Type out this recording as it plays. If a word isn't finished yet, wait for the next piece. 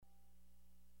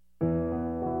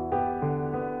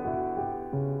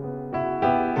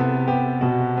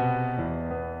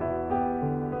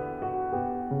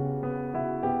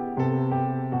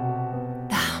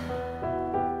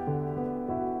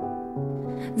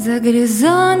За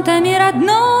горизонтами родной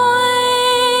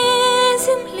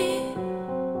земли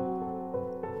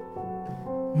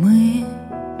мы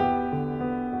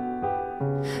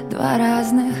два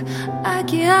разных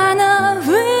океана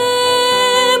выбрали.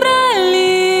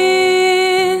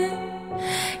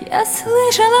 Я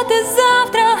слышала, ты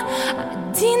завтра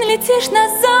один летишь на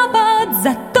запад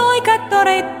за той,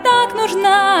 которой так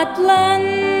нужна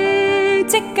Атлантика.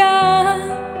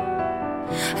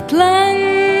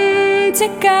 Атлантика,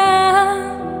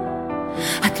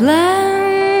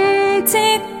 Атлантика,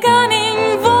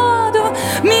 камень в воду,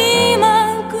 мимо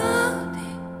годы,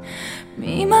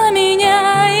 мимо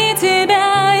меня и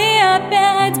тебя, и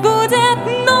опять будет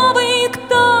новый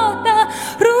кто-то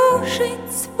рушить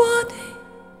своды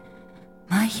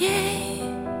моей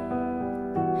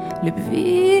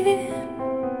любви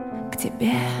к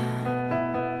тебе.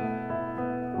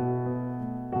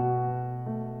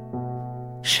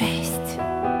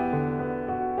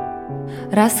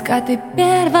 Раскаты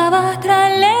первого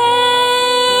троллейбуса.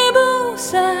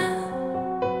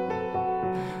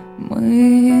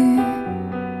 Мы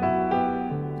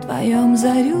вдвоем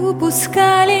зарю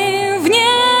пускали в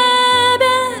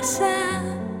небеса.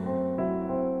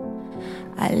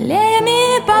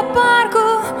 Аллеями по парку,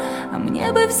 а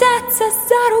мне бы взяться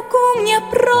за руку, мне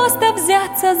просто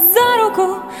взяться за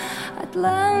руку.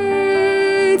 Атлантика,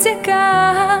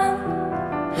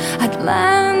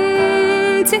 Атлантика,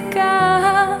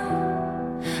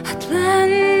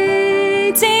 Атлантика,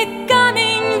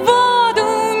 камень в воду,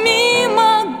 мимо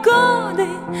годы,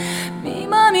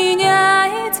 мимо меня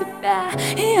и тебя,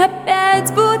 и опять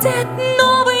будет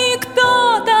новый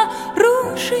кто-то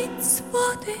рушить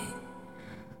своды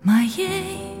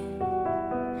моей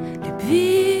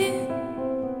любви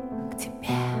к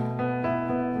тебе.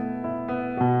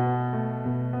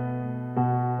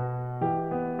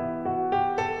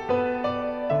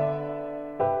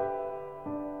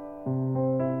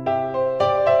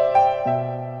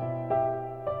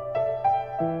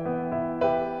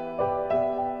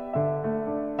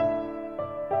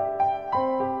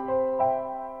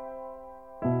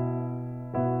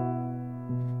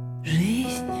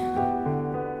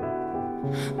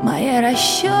 Моя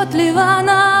расчетливо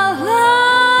налажена.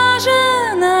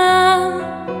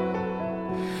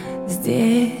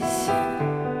 Здесь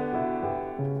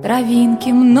травинки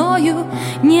мною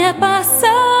не посажена.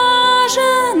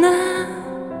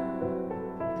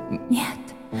 Нет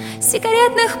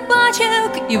сигаретных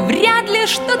пачек, и вряд ли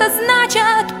что-то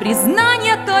значат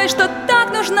признание той, что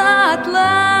так нужна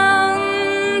Атлантика.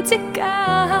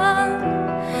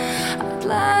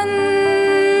 Атлантика,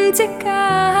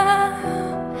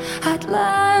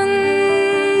 Атлантика,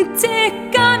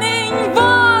 камень в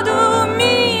воду,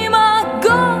 мимо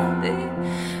годы,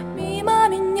 мимо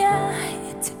меня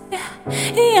и тебя,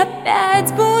 и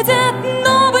опять будет